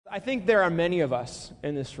I think there are many of us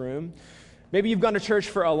in this room. Maybe you've gone to church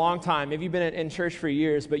for a long time. Maybe you've been in church for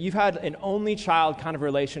years, but you've had an only child kind of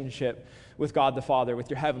relationship with God the Father, with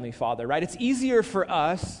your Heavenly Father, right? It's easier for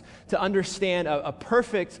us to understand a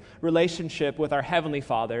perfect relationship with our Heavenly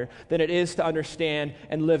Father than it is to understand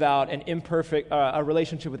and live out a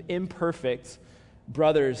relationship with imperfect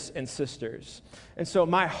brothers and sisters. And so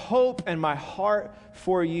my hope and my heart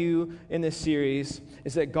for you in this series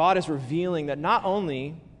is that God is revealing that not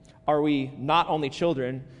only are we not only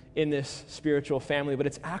children in this spiritual family, but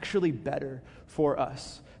it's actually better for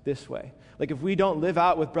us this way. Like if we don't live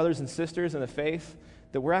out with brothers and sisters in the faith,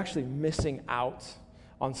 that we're actually missing out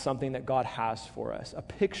on something that God has for us, a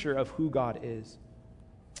picture of who God is.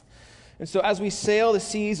 And so as we sail the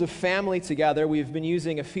seas of family together, we've been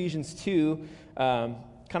using Ephesians 2 kind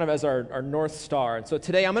of as our North Star. And so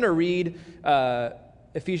today I'm going to read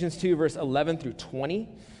Ephesians 2, verse 11 through 20.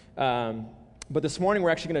 But this morning,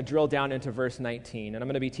 we're actually going to drill down into verse 19. And I'm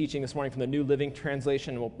going to be teaching this morning from the New Living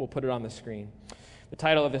Translation, and we'll put it on the screen. The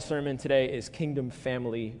title of the sermon today is Kingdom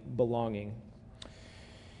Family Belonging.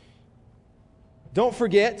 Don't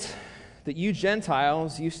forget that you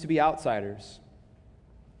Gentiles used to be outsiders.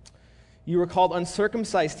 You were called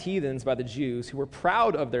uncircumcised heathens by the Jews who were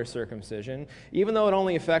proud of their circumcision, even though it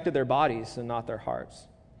only affected their bodies and not their hearts.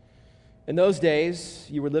 In those days,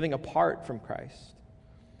 you were living apart from Christ.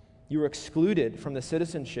 You were excluded from the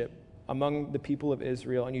citizenship among the people of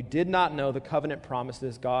Israel, and you did not know the covenant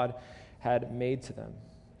promises God had made to them.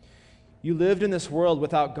 You lived in this world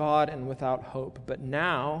without God and without hope, but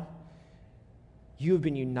now you have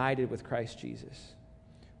been united with Christ Jesus.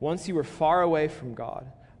 Once you were far away from God,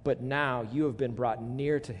 but now you have been brought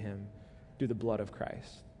near to him through the blood of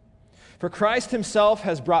Christ. For Christ himself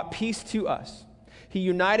has brought peace to us. He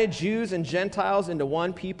united Jews and Gentiles into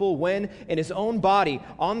one people when, in his own body,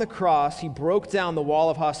 on the cross, he broke down the wall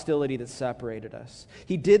of hostility that separated us.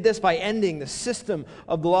 He did this by ending the system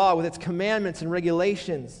of the law with its commandments and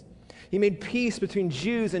regulations. He made peace between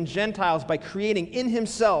Jews and Gentiles by creating in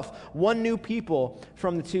himself one new people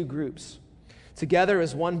from the two groups. Together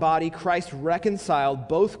as one body, Christ reconciled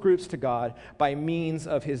both groups to God by means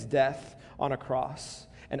of his death on a cross.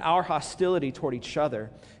 And our hostility toward each other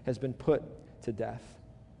has been put to death.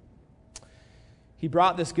 He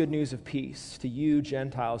brought this good news of peace to you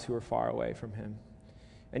Gentiles who were far away from him,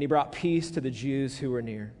 and he brought peace to the Jews who were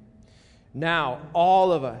near. Now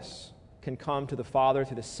all of us can come to the Father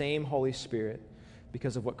through the same Holy Spirit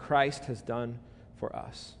because of what Christ has done for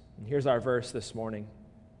us. And here's our verse this morning.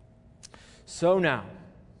 So now,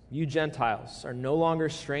 you Gentiles are no longer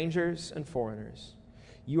strangers and foreigners.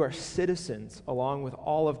 You are citizens along with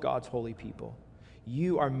all of God's holy people.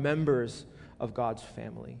 You are members of God's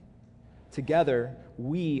family. Together,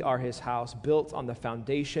 we are his house, built on the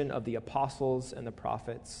foundation of the apostles and the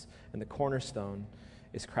prophets, and the cornerstone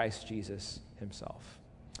is Christ Jesus himself.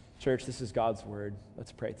 Church, this is God's word.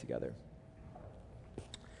 Let's pray together.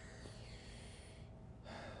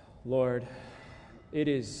 Lord, it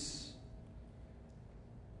is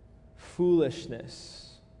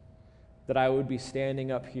foolishness that I would be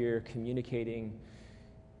standing up here communicating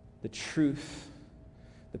the truth,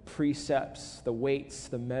 the precepts, the weights,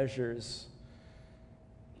 the measures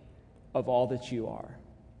of all that you are.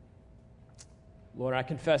 Lord, I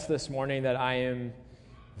confess this morning that I am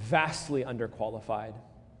vastly unqualified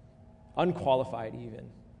even.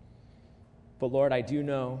 But Lord, I do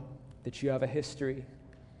know that you have a history.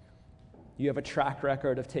 You have a track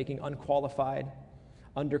record of taking unqualified,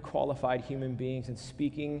 underqualified human beings and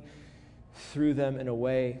speaking through them in a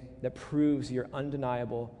way that proves your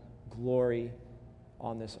undeniable glory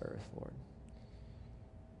on this earth, Lord.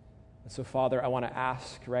 And so, Father, I want to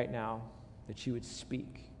ask right now that you would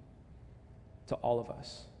speak to all of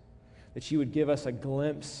us, that you would give us a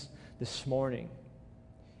glimpse this morning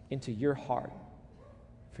into your heart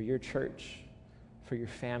for your church, for your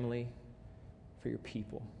family, for your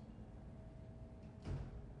people.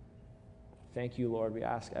 Thank you, Lord. We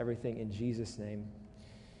ask everything in Jesus' name.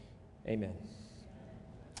 Amen.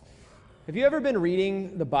 Have you ever been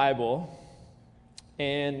reading the Bible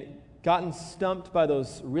and gotten stumped by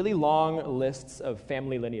those really long lists of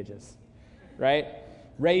family lineages, right?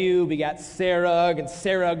 Reu begat Serug, and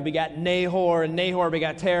Serug begat Nahor, and Nahor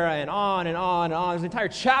begat Terah, and on and on and on. There's entire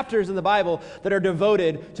chapters in the Bible that are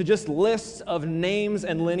devoted to just lists of names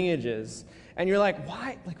and lineages. And you're like,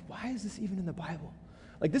 why is this even in the Bible?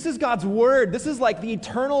 Like, this is God's word. This is like the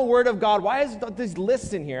eternal word of God. Why is these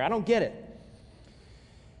lists in here? I don't get it.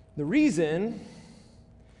 The reason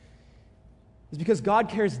is because God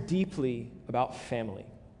cares deeply about family.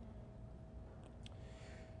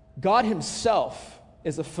 God himself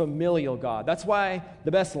is a familial God. That's why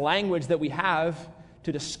the best language that we have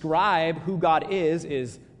to describe who God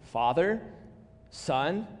is Father,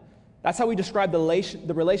 Son. That's how we describe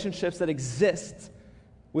the relationships that exist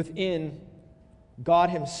within God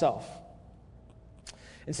himself.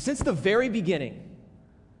 And since the very beginning,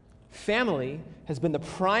 family has been the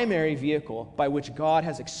primary vehicle by which God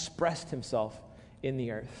has expressed himself in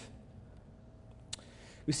the earth.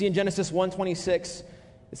 We see in Genesis 1:26,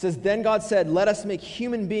 it says, "Then God said, 'Let us make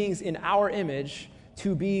human beings in our image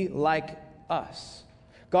to be like us.'"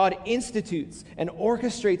 God institutes and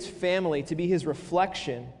orchestrates family to be his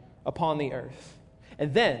reflection upon the earth.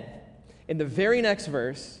 And then, in the very next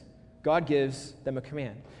verse, God gives them a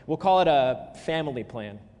command. We'll call it a family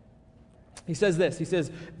plan. He says this, he says,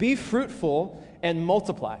 "Be fruitful and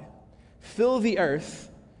multiply, fill the earth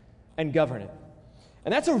and govern it."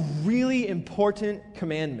 And that's a really important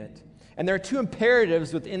commandment. And there are two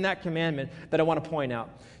imperatives within that commandment that I want to point out.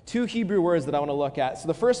 Two Hebrew words that I want to look at. So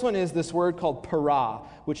the first one is this word called para,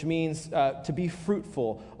 which means to be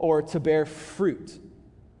fruitful or to bear fruit.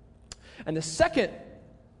 And the second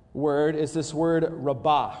word is this word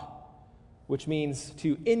rabah, which means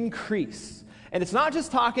to increase. And it's not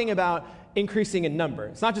just talking about increasing in number.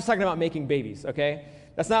 It's not just talking about making babies, okay?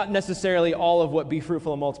 That's not necessarily all of what be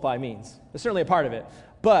fruitful and multiply means. It's certainly a part of it.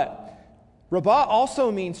 But rabah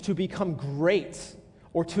also means to become great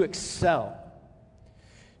or to excel.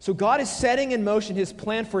 So God is setting in motion his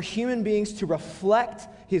plan for human beings to reflect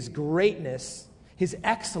his greatness, his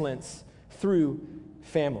excellence through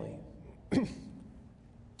family.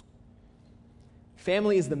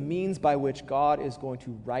 Family is the means by which God is going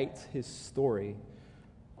to write his story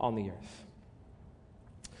on the earth.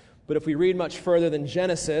 But if we read much further than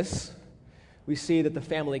Genesis, we see that the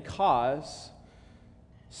family cause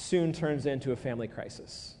soon turns into a family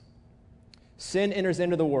crisis. Sin enters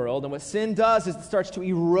into the world, and what sin does is it starts to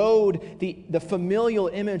erode the familial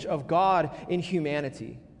image of God in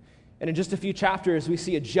humanity. And in just a few chapters, we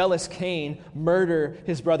see a jealous Cain murder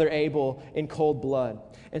his brother Abel in cold blood.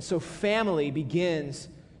 And so family begins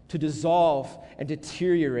to dissolve and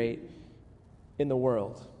deteriorate in the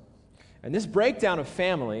world. And this breakdown of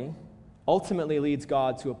family ultimately leads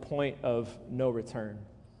God to a point of no return.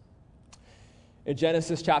 In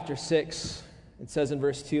Genesis chapter 6, it says in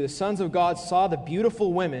verse 2, "The sons of God saw the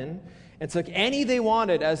beautiful women and took any they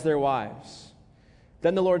wanted as their wives.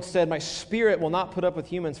 Then the Lord said, 'My spirit will not put up with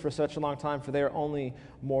humans for such a long time, for they are only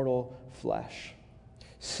mortal flesh.'"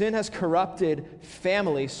 Sin has corrupted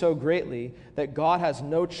family so greatly that God has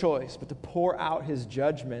no choice but to pour out his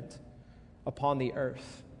judgment upon the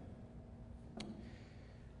earth.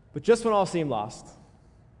 But just when all seemed lost,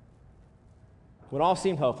 when all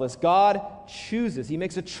seemed hopeless, God chooses, he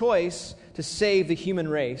makes a choice to save the human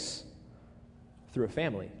race through a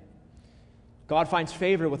family. God finds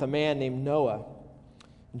favor with a man named Noah.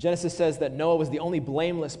 Genesis says that Noah was the only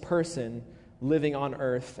blameless person living on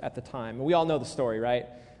earth at the time. And we all know the story, right?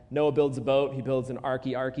 Noah builds a boat, he builds an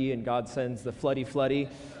arky, and God sends the floody,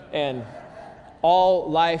 and all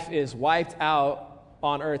life is wiped out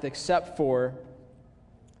on earth except for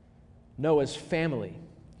Noah's family.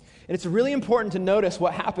 And it's really important to notice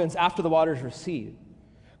what happens after the waters recede.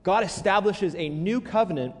 God establishes a new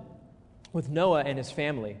covenant with Noah and his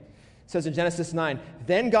family. It says in Genesis 9,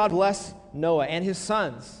 "Then God blessed Noah and his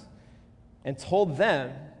sons and told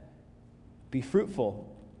them, 'Be fruitful,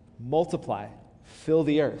 multiply, fill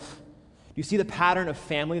the earth.'" Do you see the pattern of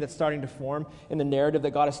family that's starting to form in the narrative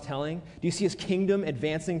that God is telling? Do you see his kingdom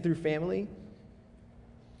advancing through family?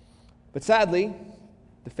 But sadly,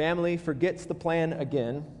 the family forgets the plan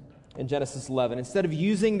again in Genesis 11. Instead of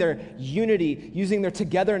using their unity, using their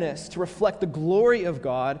togetherness to reflect the glory of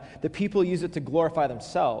God, the people use it to glorify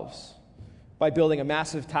themselves by building a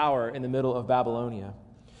massive tower in the middle of Babylonia.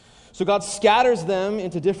 So God scatters them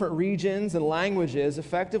into different regions and languages,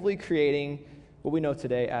 effectively creating what we know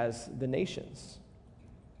today as the nations.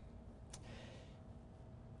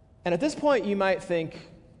 And at this point, you might think,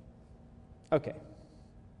 okay,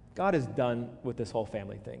 God is done with this whole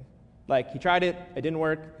family thing. Like, he tried it didn't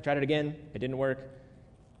work. He tried it again, it didn't work.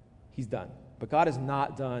 He's done. But God is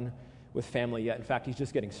not done with family yet. In fact, he's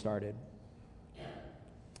just getting started.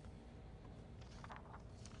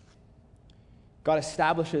 God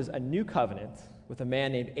establishes a new covenant with a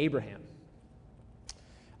man named Abraham.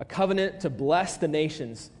 A covenant to bless the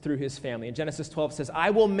nations through his family. In Genesis 12 it says, "I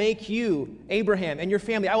will make you, Abraham, and your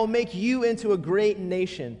family, I will make you into a great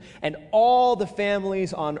nation, and all the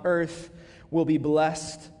families on earth will be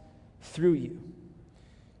blessed through you."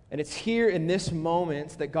 And it's here in this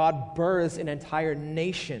moment that God births an entire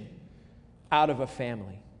nation out of a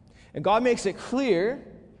family. And God makes it clear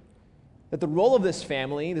that the role of this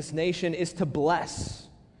family, this nation, is to bless.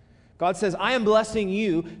 God says, I am blessing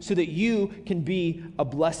you so that you can be a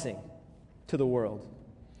blessing to the world.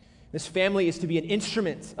 This family is to be an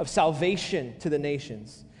instrument of salvation to the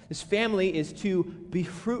nations. This family is to be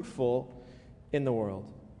fruitful in the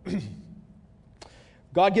world.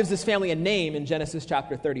 God gives this family a name in Genesis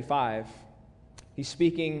chapter 35. He's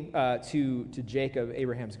speaking to Jacob,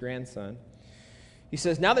 Abraham's grandson. He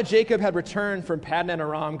says, now that Jacob had returned from Paddan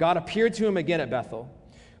Aram, God appeared to him again at Bethel.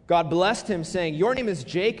 God blessed him, saying, your name is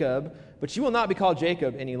Jacob, but you will not be called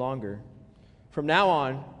Jacob any longer. From now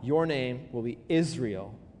on, your name will be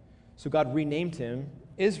Israel. So God renamed him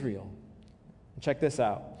Israel. And check this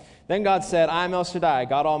out. Then God said, I am El Shaddai,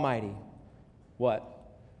 God Almighty. What?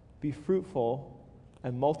 Be fruitful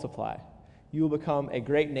and multiply. You will become a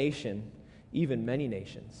great nation, even many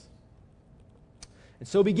nations. And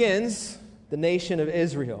so begins the nation of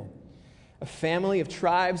Israel, a family of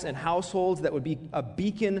tribes and households that would be a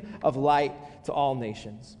beacon of light to all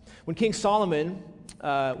nations. When King Solomon,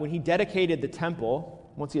 when he dedicated the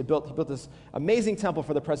temple, once he built this amazing temple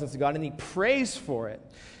for the presence of God, and he prays for it.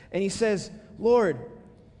 And he says, Lord,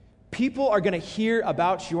 people are going to hear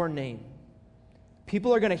about your name.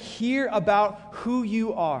 People are going to hear about who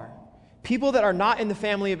you are. People that are not in the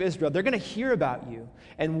family of Israel, they're going to hear about you.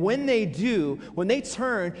 And when they do, when they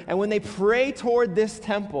turn and when they pray toward this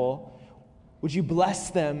temple, would you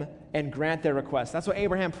bless them and grant their request? That's what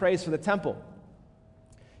Abraham prays for the temple.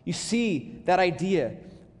 You see that idea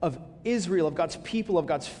of Israel, of God's people, of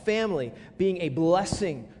God's family being a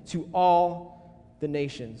blessing to all the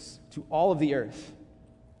nations, to all of the earth.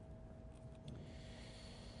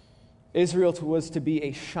 Israel was to be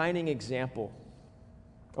a shining example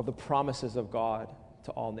of the promises of God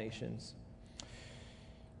to all nations.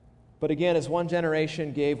 But again, as one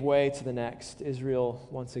generation gave way to the next, Israel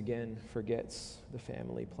once again forgets the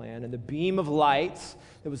family plan. And the beam of light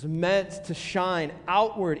that was meant to shine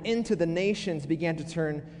outward into the nations began to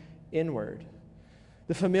turn inward.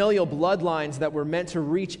 The familial bloodlines that were meant to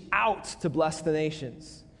reach out to bless the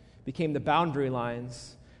nations became the boundary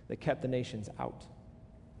lines that kept the nations out.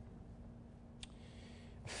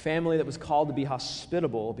 A family that was called to be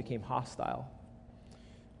hospitable became hostile.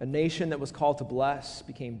 A nation that was called to bless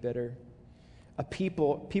became bitter. A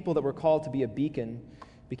people that were called to be a beacon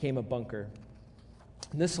became a bunker.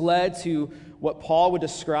 And this led to what Paul would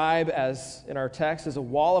describe as, in our text, as a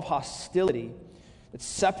wall of hostility that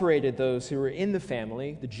separated those who were in the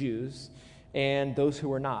family, the Jews, and those who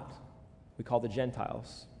were not. We call the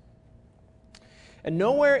Gentiles. And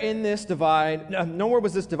nowhere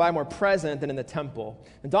was this divide more present than in the temple.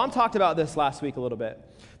 And Dom talked about this last week a little bit.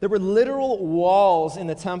 There were literal walls in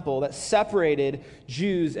the temple that separated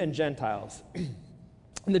Jews and Gentiles.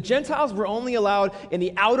 And the Gentiles were only allowed in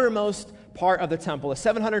the outermost part of the temple, a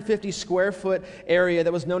 750 square foot area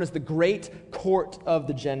that was known as the Great Court of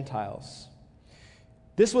the Gentiles.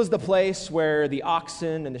 This was the place where the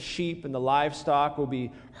oxen and the sheep and the livestock will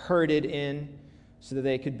be herded in so that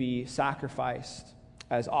they could be sacrificed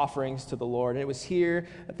as offerings to the Lord. And it was here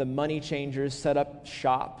that the money changers set up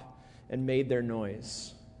shop and made their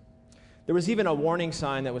noise. There was even a warning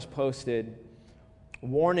sign that was posted,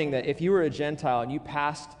 warning that if you were a Gentile and you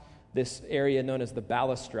passed this area known as the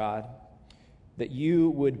balustrade, that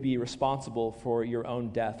you would be responsible for your own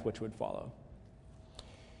death, which would follow.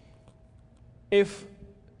 If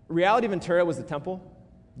Reality Ventura was the temple,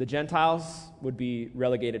 the Gentiles would be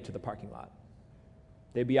relegated to the parking lot.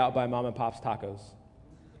 They'd be out by Mom and Pop's Tacos.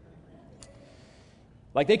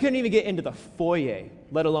 Like, they couldn't even get into the foyer,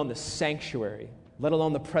 let alone the sanctuary, let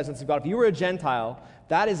alone the presence of God. If you were a Gentile,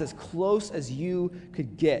 that is as close as you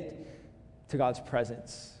could get to God's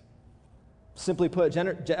presence. Simply put,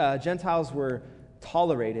 Gentiles were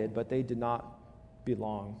tolerated, but they did not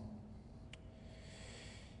belong.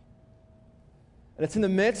 And it's in the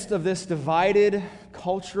midst of this divided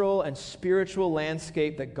cultural and spiritual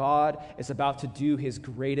landscape that God is about to do his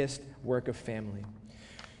greatest work of family.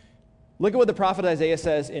 Look at what the prophet Isaiah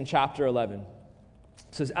says in chapter 11. It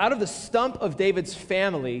says, out of the stump of David's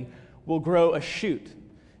family will grow a shoot.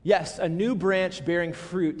 Yes, a new branch bearing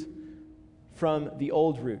fruit from the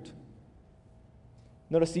old root.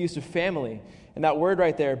 Notice the use of family. And that word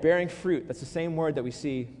right there, bearing fruit, that's the same word that we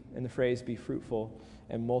see in the phrase, be fruitful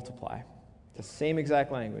and multiply. It's the same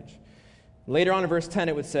exact language. Later on in verse 10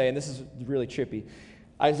 it would say, and this is really trippy,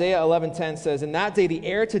 Isaiah 11:10 says, in that day the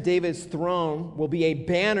heir to David's throne will be a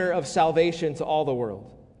banner of salvation to all the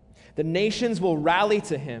world. The nations will rally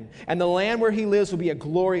to him, and the land where he lives will be a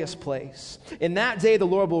glorious place. In that day, the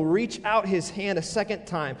Lord will reach out his hand a second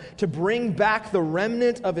time to bring back the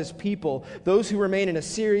remnant of his people, those who remain in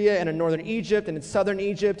Assyria and in northern Egypt and in southern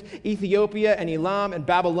Egypt, Ethiopia and Elam and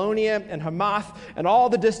Babylonia and Hamath and all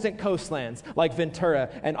the distant coastlands like Ventura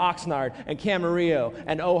and Oxnard and Camarillo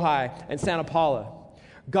and Ojai and Santa Paula.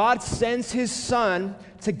 God sends his Son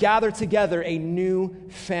to gather together a new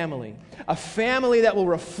family, a family that will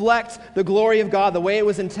reflect the glory of God the way it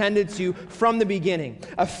was intended to from the beginning,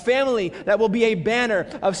 a family that will be a banner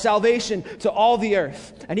of salvation to all the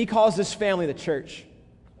earth. And he calls this family the church.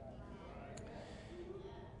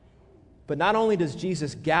 But not only does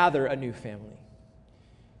Jesus gather a new family,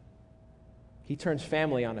 he turns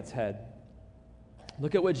family on its head.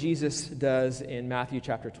 Look at what Jesus does in Matthew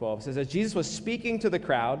chapter 12. It says, as Jesus was speaking to the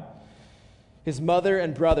crowd, his mother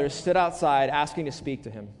and brothers stood outside asking to speak to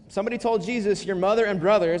him. Somebody told Jesus, your mother and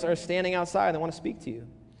brothers are standing outside and they want to speak to you.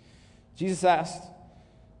 Jesus asked,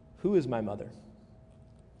 who is my mother?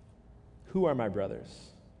 Who are my brothers?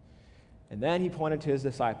 And then he pointed to his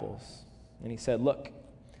disciples and he said, look,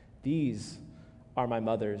 these are my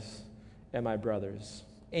mothers and my brothers.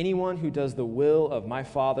 Anyone who does the will of my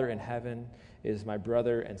Father in heaven is my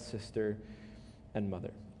brother and sister and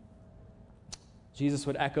mother. Jesus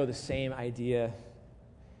would echo the same idea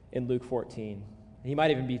in Luke 14. He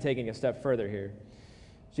might even be taking a step further here.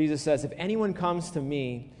 Jesus says, if anyone comes to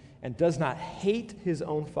me and does not hate his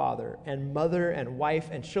own father and mother and wife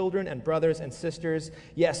and children and brothers and sisters,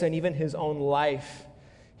 yes, and even his own life,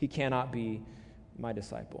 he cannot be my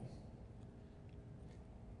disciple.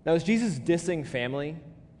 Now, is Jesus dissing family?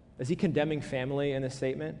 Is he condemning family in this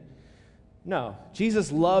statement? No.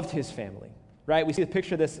 Jesus loved his family, right? We see the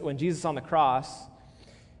picture of this when Jesus is on the cross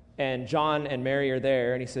and John and Mary are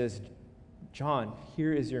there and he says, John,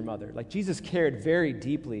 here is your mother. Like Jesus cared very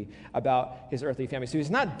deeply about his earthly family. So he's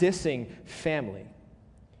not dissing family.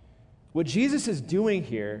 What Jesus is doing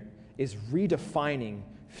here is redefining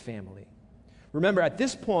family. Remember, at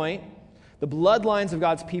this point, the bloodlines of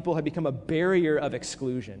God's people have become a barrier of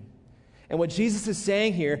exclusion. And what Jesus is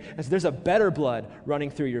saying here is there's a better blood running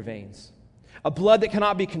through your veins. A blood that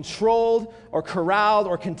cannot be controlled or corralled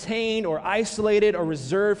or contained or isolated or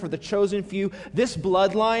reserved for the chosen few. This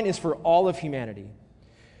bloodline is for all of humanity.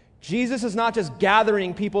 Jesus is not just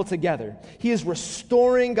gathering people together. He is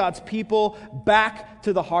restoring God's people back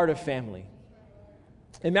to the heart of family.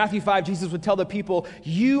 In Matthew 5, Jesus would tell the people,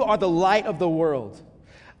 you are the light of the world,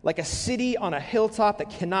 like a city on a hilltop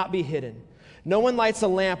that cannot be hidden. No one lights a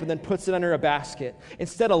lamp and then puts it under a basket.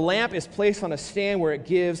 Instead, a lamp is placed on a stand where it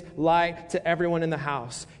gives light to everyone in the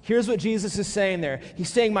house. Here's what Jesus is saying there. He's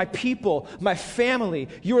saying, my people, my family,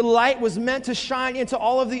 your light was meant to shine into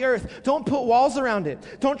all of the earth. Don't put walls around it.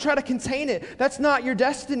 Don't try to contain it. That's not your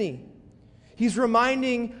destiny. He's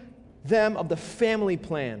reminding them of the family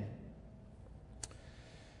plan.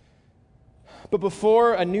 But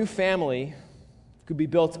before a new family could be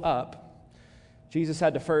built up, Jesus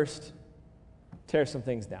had to first tear some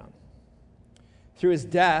things down. Through his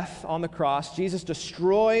death on the cross, Jesus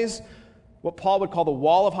destroys what Paul would call the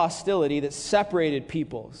wall of hostility that separated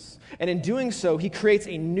peoples. And in doing so, he creates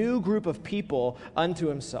a new group of people unto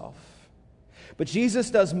himself. But Jesus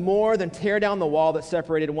does more than tear down the wall that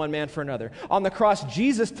separated one man from another. On the cross,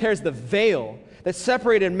 Jesus tears the veil that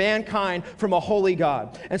separated mankind from a holy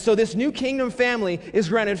God. And so this new kingdom family is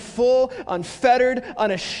granted full, unfettered,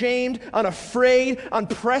 unashamed, unafraid,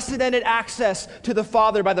 unprecedented access to the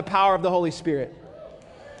Father by the power of the Holy Spirit.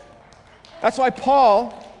 That's why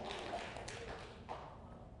Paul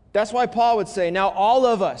would say, now all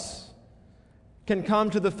of us can come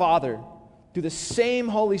to the Father through the same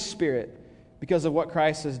Holy Spirit because of what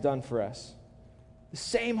Christ has done for us. The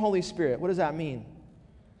same Holy Spirit. What does that mean?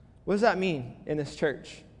 What does that mean in this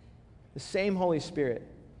church? The same Holy Spirit.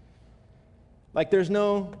 Like there's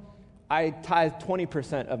no, I tithe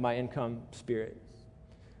 20% of my income spirit.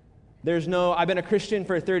 There's no, I've been a Christian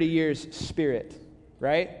for 30 years spirit,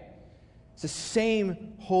 right? It's the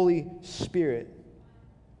same Holy Spirit.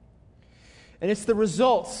 And it's the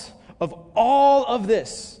results of all of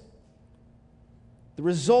this. The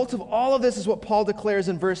result of all of this is what Paul declares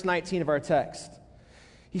in verse 19 of our text.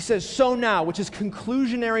 He says, so now, which is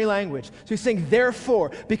conclusionary language. So he's saying,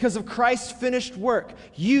 therefore, because of Christ's finished work,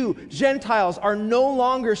 you, Gentiles, are no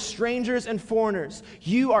longer strangers and foreigners.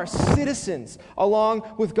 You are citizens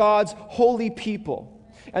along with God's holy people.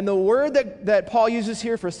 And the word that Paul uses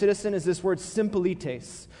here for citizen is this word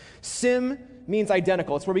symbolites. Sim means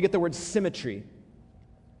identical. It's where we get the word symmetry.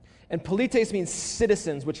 And polites means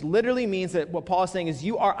citizens, which literally means that what Paul is saying is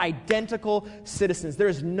you are identical citizens. There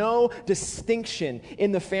is no distinction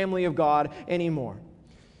in the family of God anymore.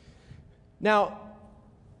 Now,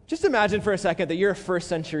 just imagine for a second that you're a first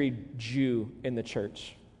century Jew in the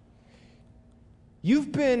church.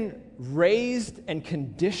 You've been raised and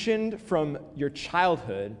conditioned from your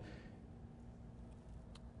childhood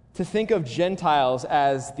to think of Gentiles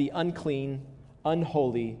as the unclean,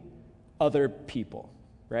 unholy, other people,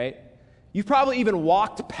 right? You've probably even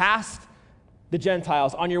walked past the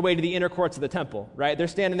Gentiles on your way to the inner courts of the temple, right? They're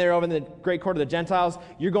standing there over in the great court of the Gentiles.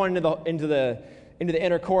 You're going into the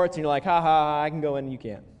inner courts, and you're like, ha, ha, ha, I can go in, and you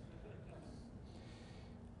can't.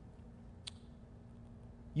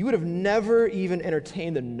 You would have never even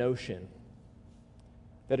entertained the notion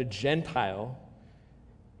that a Gentile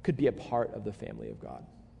could be a part of the family of God.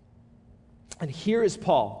 And here is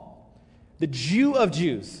Paul, the Jew of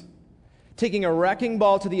Jews, taking a wrecking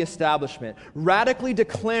ball to the establishment, radically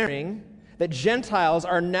declaring that Gentiles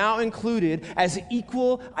are now included as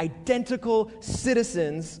equal, identical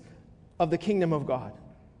citizens of the kingdom of God.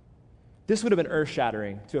 This would have been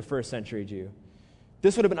earth-shattering to a first century Jew.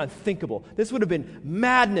 This would have been unthinkable. This would have been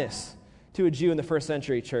madness to a Jew in the first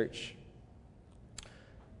century church.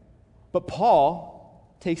 But Paul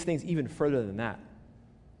takes things even further than that.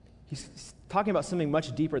 He's talking about something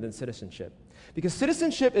much deeper than citizenship. Because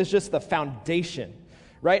citizenship is just the foundation,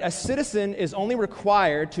 right? A citizen is only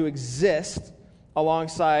required to exist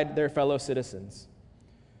alongside their fellow citizens.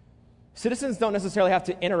 Citizens don't necessarily have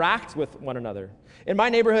to interact with one another. In my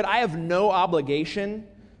neighborhood, I have no obligation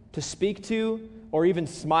to speak to or even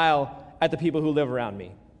smile at the people who live around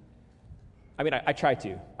me. I mean, I try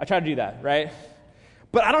to. I try to do that, right?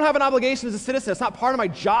 But I don't have an obligation as a citizen. It's not part of my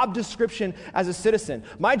job description as a citizen.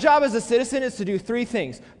 My job as a citizen is to do three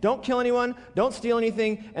things. Don't kill anyone, don't steal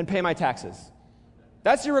anything, and pay my taxes.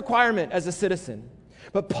 That's your requirement as a citizen.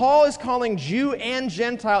 But Paul is calling Jew and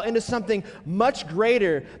Gentile into something much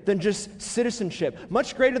greater than just citizenship,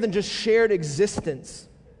 much greater than just shared existence.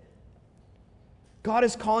 God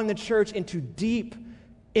is calling the church into deep,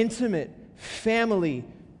 intimate, family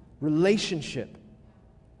relationship.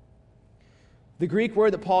 The Greek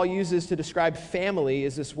word that Paul uses to describe family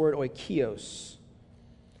is this word oikios.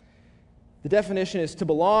 The definition is to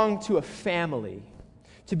belong to a family,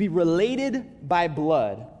 to be related by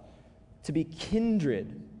blood, to be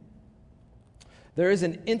kindred. There is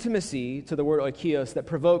an intimacy to the word oikios that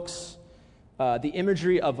provokes the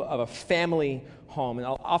imagery of a family home. And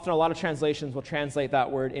often a lot of translations will translate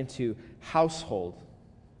that word into household.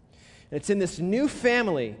 And it's in this new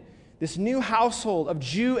family, this new household of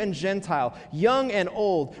Jew and Gentile, young and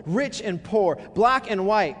old, rich and poor, black and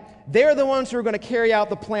white. They're the ones who are going to carry out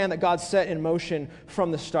the plan that God set in motion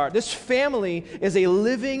from the start. This family is a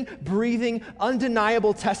living, breathing,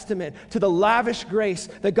 undeniable testament to the lavish grace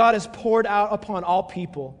that God has poured out upon all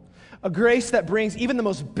people. A grace that brings even the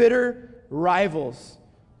most bitter rivals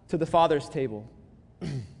to the Father's table.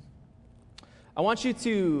 I want you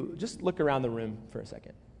to just look around the room for a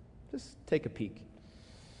second. Just take a peek.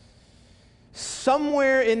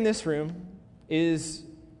 Somewhere in this room is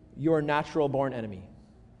your natural-born enemy.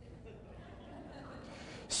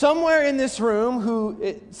 Somewhere in this room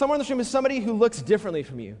is somebody who looks differently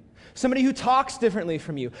from you, somebody who talks differently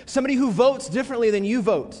from you, somebody who votes differently than you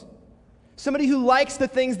vote, somebody who likes the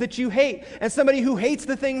things that you hate, and somebody who hates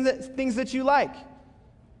the things that you like.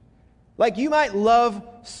 Like you might love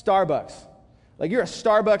Starbucks. Like you're a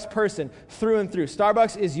Starbucks person through and through.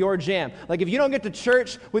 Starbucks is your jam. Like if you don't get to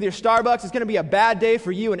church with your Starbucks, it's going to be a bad day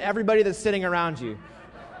for you and everybody that's sitting around you.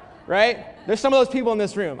 Right? There's some of those people in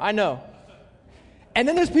this room. I know. And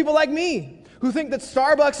then there's people like me who think that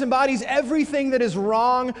Starbucks embodies everything that is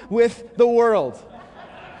wrong with the world.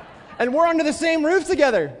 And we're under the same roof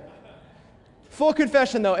together. Full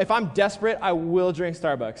confession though, if I'm desperate, I will drink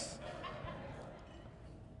Starbucks.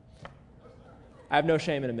 I have no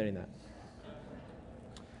shame in admitting that.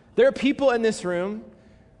 There are people in this room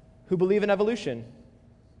who believe in evolution.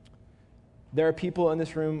 There are people in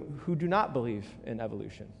this room who do not believe in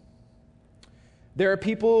evolution. There are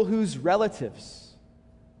people whose relatives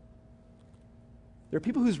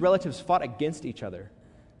fought against each other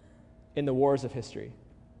in the wars of history,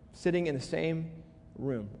 sitting in the same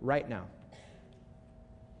room right now.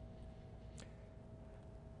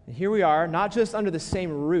 And here we are, not just under the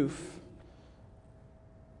same roof,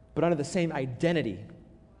 but under the same identity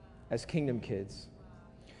as kingdom kids.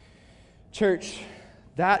 Church,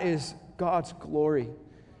 that is God's glory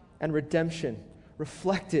and redemption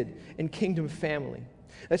reflected in kingdom family.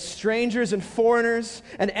 That strangers and foreigners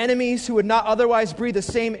and enemies who would not otherwise breathe the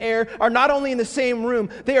same air are not only in the same room,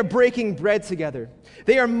 they are breaking bread together.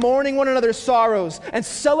 They are mourning one another's sorrows and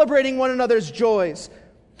celebrating one another's joys.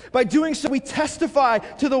 By doing so, we testify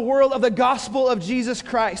to the world of the gospel of Jesus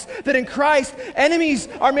Christ, that in Christ, enemies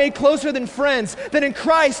are made closer than friends, that in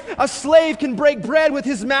Christ, a slave can break bread with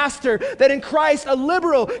his master, that in Christ, a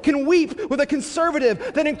liberal can weep with a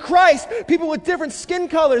conservative, that in Christ, people with different skin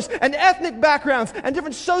colors and ethnic backgrounds and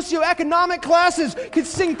different socioeconomic classes can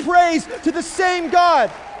sing praise to the same God.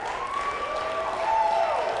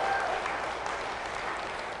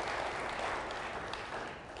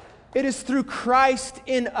 It is through Christ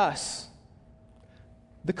in us,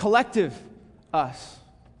 the collective us,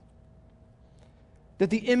 that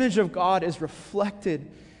the image of God is reflected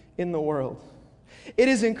in the world. It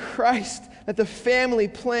is in Christ that the family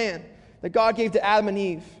plan that God gave to Adam and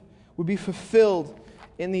Eve would be fulfilled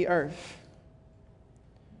in the earth.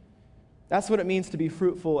 That's what it means to be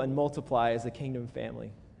fruitful and multiply as a kingdom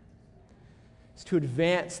family. It's to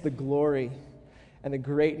advance the glory and the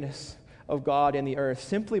greatness of God in the earth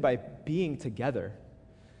simply by being together.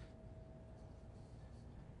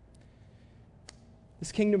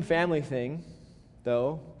 This kingdom family thing,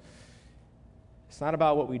 though, it's not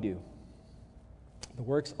about what we do. The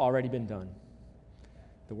work's already been done.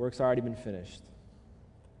 The work's already been finished.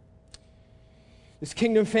 This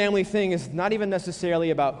kingdom family thing is not even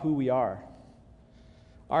necessarily about who we are.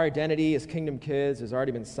 Our identity as kingdom kids has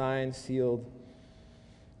already been signed, sealed,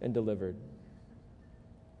 and delivered.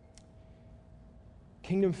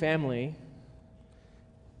 Kingdom family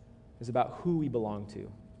is about who we belong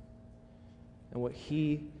to and what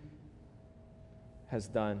He has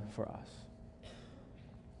done for us.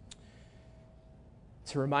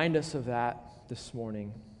 To remind us of that this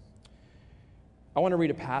morning, I want to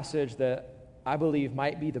read a passage that I believe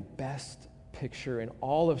might be the best picture in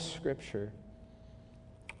all of Scripture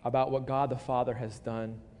about what God the Father has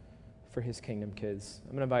done for His kingdom kids.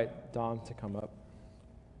 I'm going to invite Dom to come up.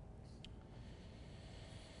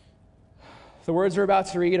 The words we're about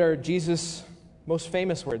to read are Jesus' most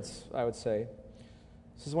famous words, I would say.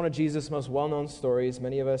 This is one of Jesus' most well-known stories.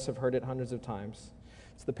 Many of us have heard it hundreds of times.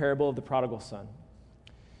 It's the parable of the prodigal son.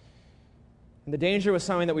 And the danger with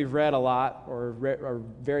something that we've read a lot or are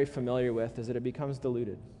very familiar with is that it becomes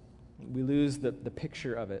diluted. We lose the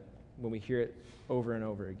picture of it when we hear it over and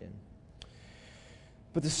over again.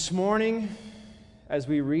 But this morning, as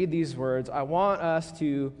we read these words, I want us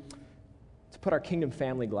to put our kingdom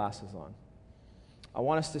family glasses on. I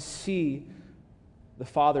want us to see the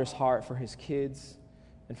Father's heart for His kids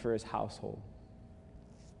and for His household.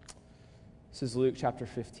 This is Luke chapter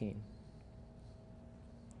 15.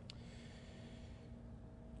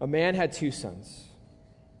 A man had 2 sons.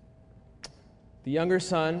 The younger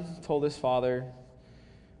son told his father,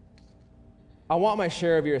 "I want my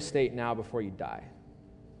share of your estate now before you die."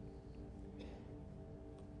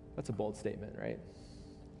 That's a bold statement, right?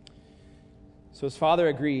 So his father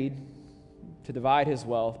agreed to divide his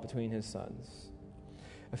wealth between his sons.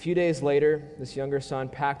 A few days later, this younger son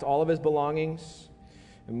packed all of his belongings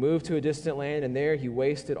and moved to a distant land, and there he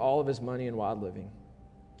wasted all of his money in wild living.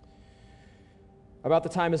 About the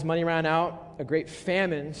time his money ran out, a great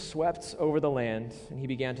famine swept over the land, and he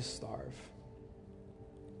began to starve.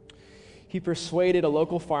 He persuaded a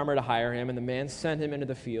local farmer to hire him, and the man sent him into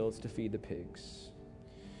the fields to feed the pigs.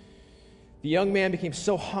 The young man became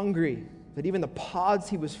so hungry that even the pods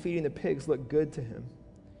he was feeding the pigs looked good to him,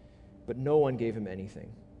 but no one gave him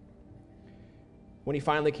anything. When he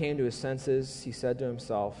finally came to his senses, he said to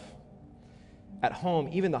himself, "At home,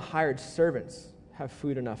 even the hired servants have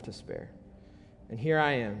food enough to spare, and here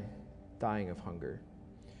I am, dying of hunger.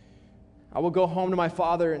 I will go home to my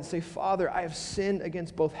father and say, 'Father, I have sinned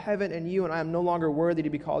against both heaven and you, and I am no longer worthy to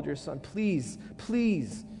be called your son. Please,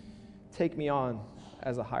 please take me on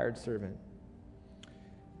as a hired servant.'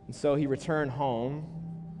 And so he returned home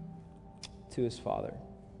to his father.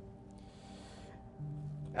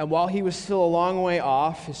 And while he was still a long way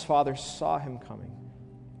off, his father saw him coming.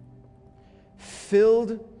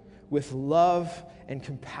 Filled with love and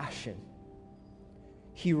compassion,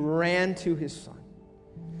 he ran to his son,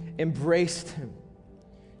 embraced him,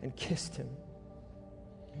 and kissed him.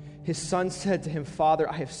 His son said to him, 'Father,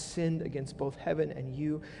 I have sinned against both heaven and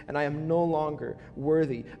you, and I am no longer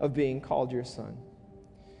worthy of being called your son.'"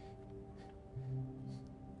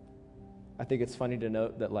 I think it's funny to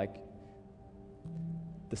note that,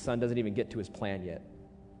 the son doesn't even get to his plan yet.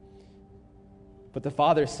 But the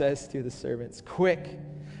father says to the servants, "Quick,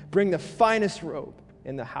 bring the finest robe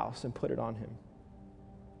in the house and put it on him.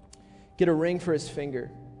 Get a ring for his finger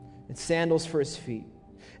and sandals for his feet.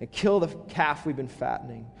 and kill the calf we've been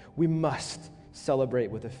fattening. We must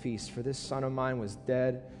celebrate with a feast, for this son of mine was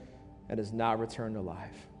dead and has now returned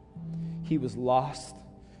alive. He was lost,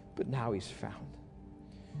 but now he's found."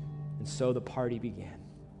 And so the party began.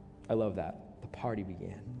 I love that. The party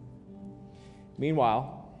began.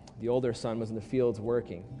 Meanwhile, the older son was in the fields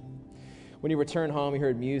working. When he returned home, he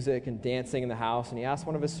heard music and dancing in the house, and he asked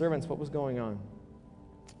one of his servants what was going on.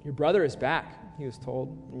 "Your brother is back," he was told,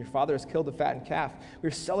 "and your father has killed the fattened calf. We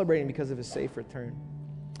are celebrating because of his safe return."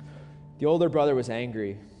 The older brother was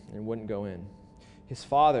angry and wouldn't go in. His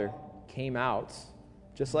father came out,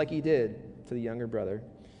 just like he did to the younger brother,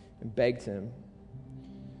 and begged him.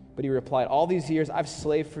 But he replied, "All these years I've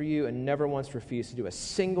slaved for you and never once refused to do a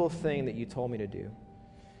single thing that you told me to do.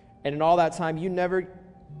 And in all that time, you never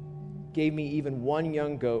gave me even one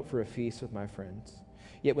young goat for a feast with my friends.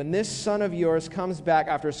 Yet when this son of yours comes back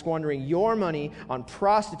after squandering your money on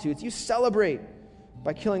prostitutes, you celebrate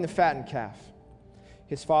by killing the fattened calf."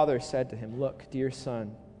 His father said to him, "Look, dear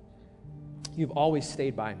son, you've always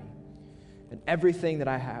stayed by me, and everything that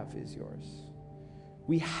I have is yours.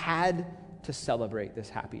 We had to celebrate this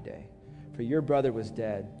happy day, for your brother was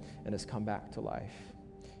dead and has come back to life.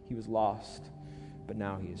 He was lost, but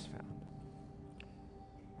now he is found."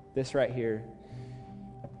 This right here,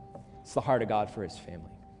 it's the heart of God for his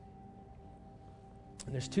family.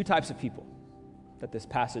 And there's two types of people that this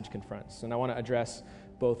passage confronts, and I want to address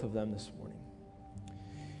both of them this morning.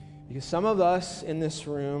 Because some of us in this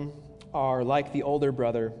room are like the older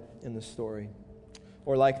brother in the story,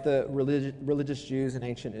 or like the religious Jews in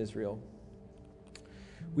ancient Israel.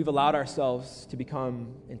 We've allowed ourselves to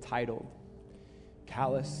become entitled,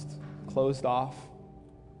 calloused, closed off,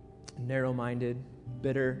 narrow-minded,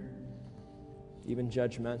 bitter, even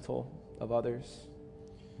judgmental of others.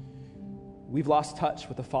 We've lost touch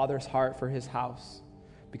with the Father's heart for his house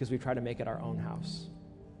because we've tried to make it our own house.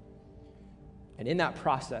 And in that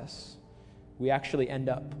process, we actually end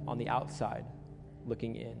up on the outside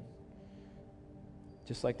looking in,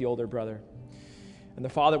 just like the older brother. And the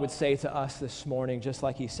Father would say to us this morning, just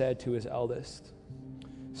like he said to his eldest,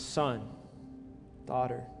 "Son,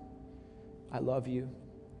 daughter, I love you,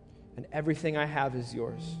 and everything I have is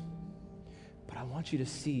yours. But I want you to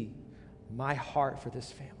see my heart for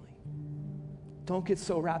this family. Don't get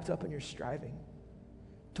so wrapped up in your striving.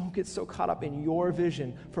 Don't get so caught up in your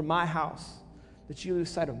vision for my house that you lose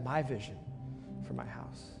sight of my vision for my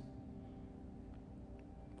house."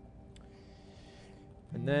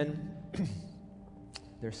 And then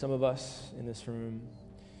there's some of us in this room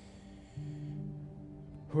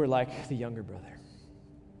who are like the younger brother.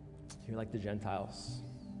 You're like the Gentiles.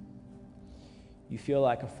 You feel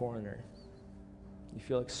like a foreigner. You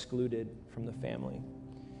feel excluded from the family.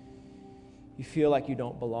 You feel like you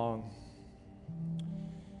don't belong.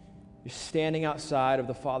 You're standing outside of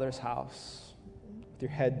the Father's house with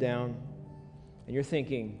your head down, and you're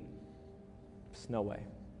thinking, "There's no way.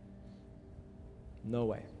 No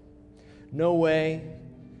way. No way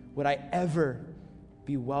would I ever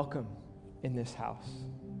be welcome in this house.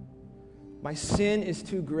 My sin is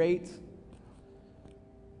too great.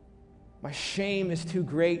 My shame is too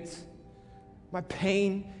great. My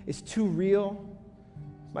pain is too real.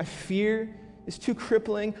 My fear is too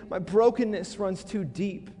crippling. My brokenness runs too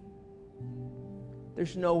deep.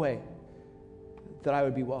 There's no way that I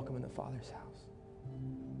would be welcome in the Father's house."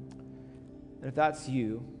 And if that's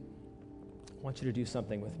you, I want you to do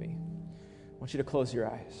something with me. I want you to close your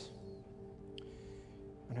eyes.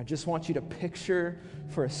 And I just want you to picture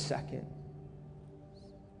for a second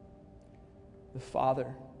the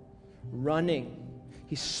Father running.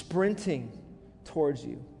 He's sprinting towards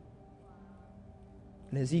you.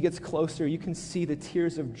 And as he gets closer, you can see the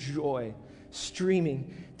tears of joy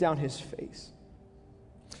streaming down his face.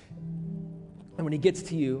 And when he gets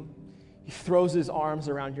to you, he throws his arms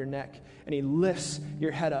around your neck and he lifts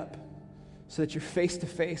your head up so that you're face to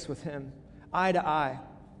face with him, eye to eye.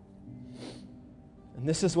 And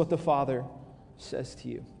this is what the Father says to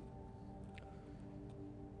you.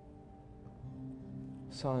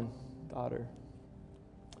 "Son, daughter,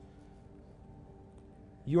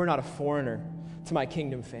 you are not a foreigner to my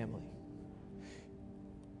kingdom family.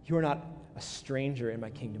 You are not a stranger in my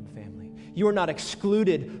kingdom family. You are not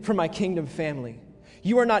excluded from my kingdom family.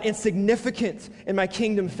 You are not insignificant in my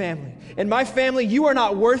kingdom family. In my family, you are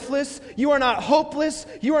not worthless. You are not hopeless.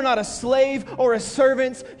 You are not a slave or a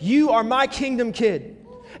servant. You are my kingdom kid.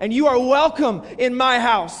 And you are welcome in my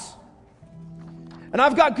house. And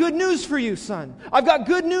I've got good news for you, son. I've got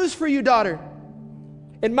good news for you, daughter.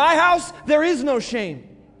 In my house, there is no shame.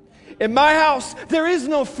 In my house, there is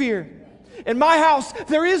no fear. In my house,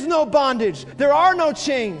 there is no bondage. There are no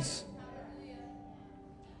chains.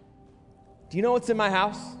 Do you know what's in my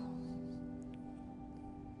house?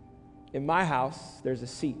 In my house, there's a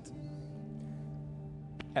seat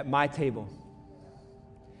at my table,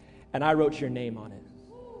 and I wrote your name on it.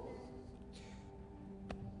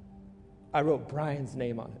 I wrote Brian's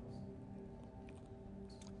name on it.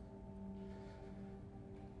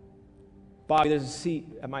 Bobby, there's a seat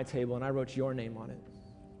at my table, and I wrote your name on it.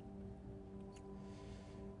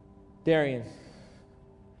 Darian,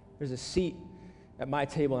 there's a seat at my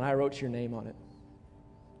table, and I wrote your name on it.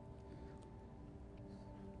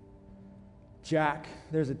 Jack,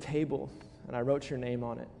 there's a table, and I wrote your name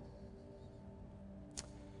on it.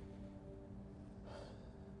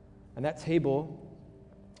 And that table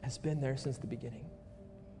has been there since the beginning.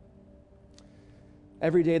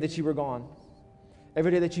 Every day that you were gone,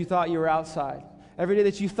 every day that you thought you were outside, every day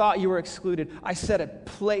that you thought you were excluded, I set a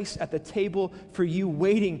place at the table for you,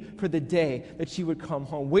 waiting for the day that you would come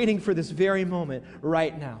home, waiting for this very moment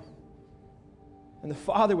right now. And the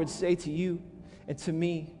Father would say to you and to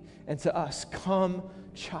me and to us, come,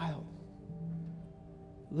 child.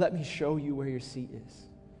 Let me show you where your seat is.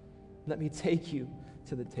 Let me take you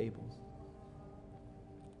to the table.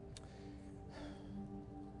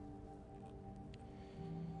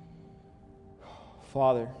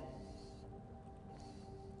 Father,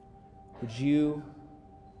 would you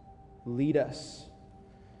lead us?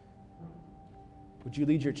 Would you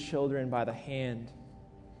lead your children by the hand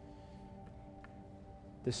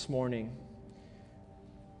this morning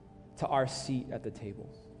to our seat at the table?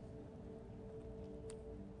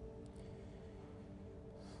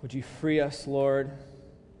 Would you free us, Lord,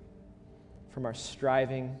 from our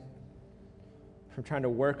striving, from trying to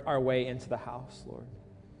work our way into the house, Lord?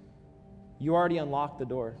 You already unlocked the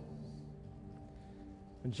door.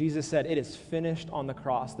 When Jesus said, "It is finished" on the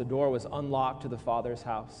cross, the door was unlocked to the Father's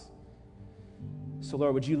house. So,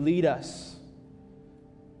 Lord, would you lead us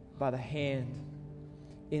by the hand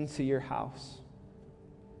into your house?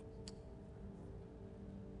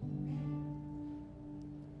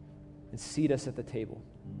 And seat us at the table,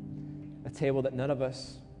 a table that none of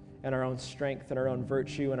us in our own strength and our own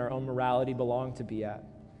virtue and our own morality belong to be at.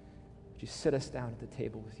 Would you sit us down at the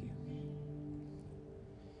table with you?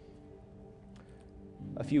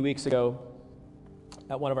 A few weeks ago,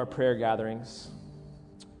 at one of our prayer gatherings,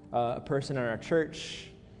 a person in our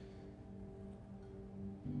church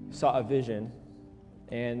saw a vision,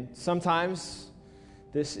 and sometimes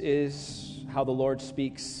this is how the Lord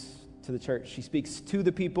speaks to the church. He speaks to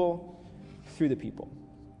the people, through the people.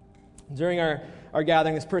 During our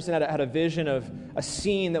gathering, this person had a vision of a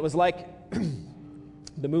scene that was like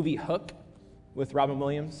the movie Hook with Robin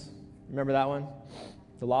Williams. Remember that one?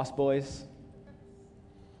 The Lost Boys.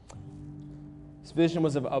 This vision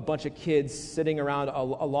was of a bunch of kids sitting around a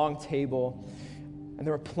long table, and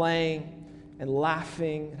they were playing and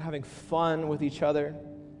laughing and having fun with each other.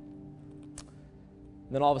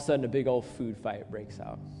 And then all of a sudden, a big old food fight breaks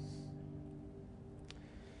out.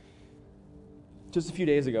 Just a few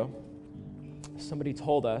days ago, somebody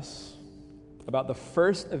told us about the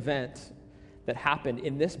first event that happened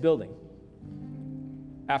in this building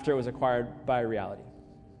after it was acquired by Reality.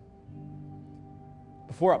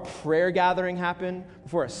 Before a prayer gathering happened,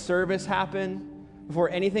 before a service happened, before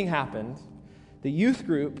anything happened, the youth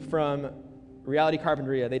group from Reality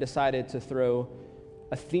Carpinteria, they decided to throw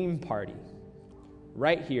a theme party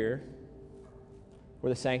right here where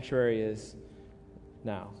the sanctuary is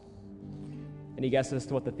now. Any guesses as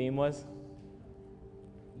to what the theme was?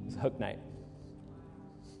 It was Hook Night.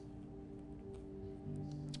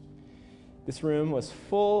 This room was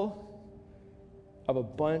full of a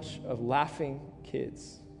bunch of laughing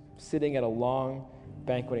kids sitting at a long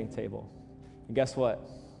banqueting table. And guess what?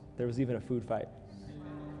 There was even a food fight.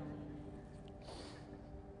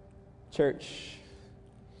 Church,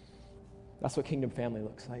 that's what kingdom family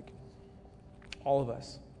looks like. All of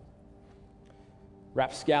us.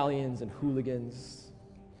 Rapscallions and hooligans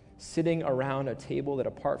sitting around a table that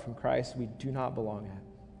apart from Christ we do not belong at.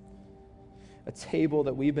 A table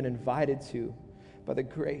that we've been invited to by the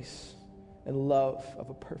grace and love of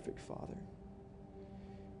a perfect Father.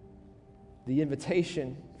 The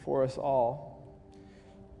invitation for us all,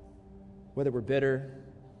 whether we're bitter,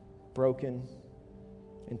 broken,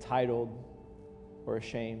 entitled, or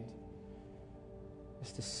ashamed,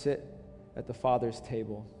 is to sit at the Father's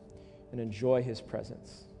table and enjoy his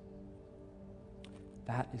presence.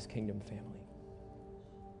 That is kingdom family.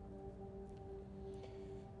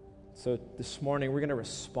 So this morning we're going to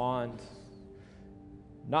respond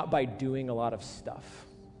not by doing a lot of stuff,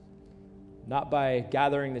 not by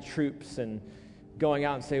gathering the troops and going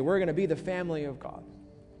out and say, we're going to be the family of God,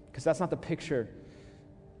 because that's not the picture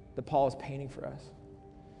that Paul is painting for us.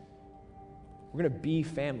 We're going to be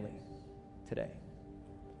family today.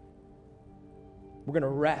 We're going to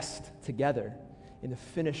rest together in the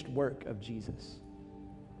finished work of Jesus.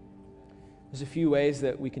 There's a few ways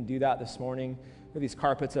that we can do that this morning. We have these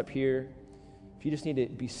carpets up here. If you just need to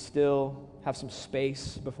be still, have some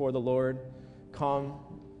space before the Lord, come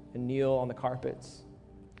and kneel on the carpets.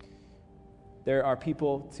 There are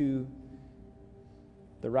people to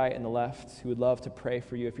the right and the left who would love to pray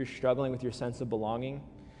for you. If you're struggling with your sense of belonging,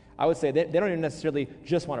 I would say they don't even necessarily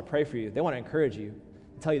just want to pray for you. They want to encourage you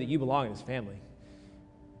and tell you that you belong in this family.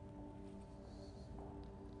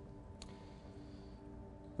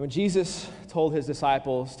 When Jesus told his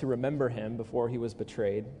disciples to remember him before he was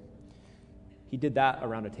betrayed, he did that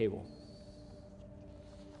around a table.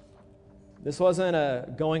 This wasn't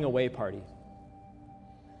a going away party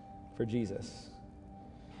for Jesus.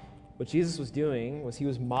 What Jesus was doing was he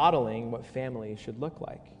was modeling what family should look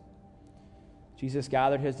like. Jesus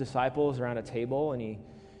gathered his disciples around a table, and he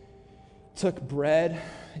took bread,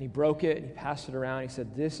 and he broke it, and he passed it around. He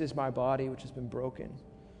said, "This is my body, which has been broken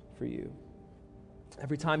for you.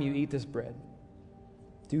 Every time you eat this bread,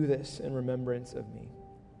 do this in remembrance of me."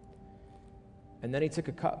 And then he took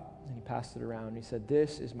a cup, and he passed it around. He said,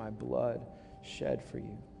 "This is my blood shed for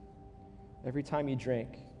you. Every time you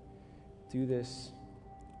drink, do this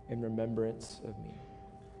in remembrance of me."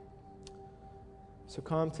 So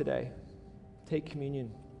come today, take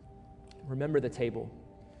communion. Remember the table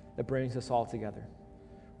that brings us all together.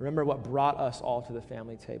 Remember what brought us all to the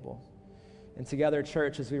family table. And together,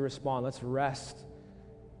 church, as we respond, let's rest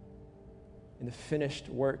in the finished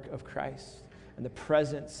work of Christ and the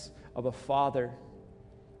presence of a Father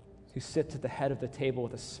who sits at the head of the table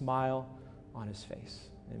with a smile on his face.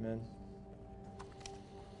 Amen.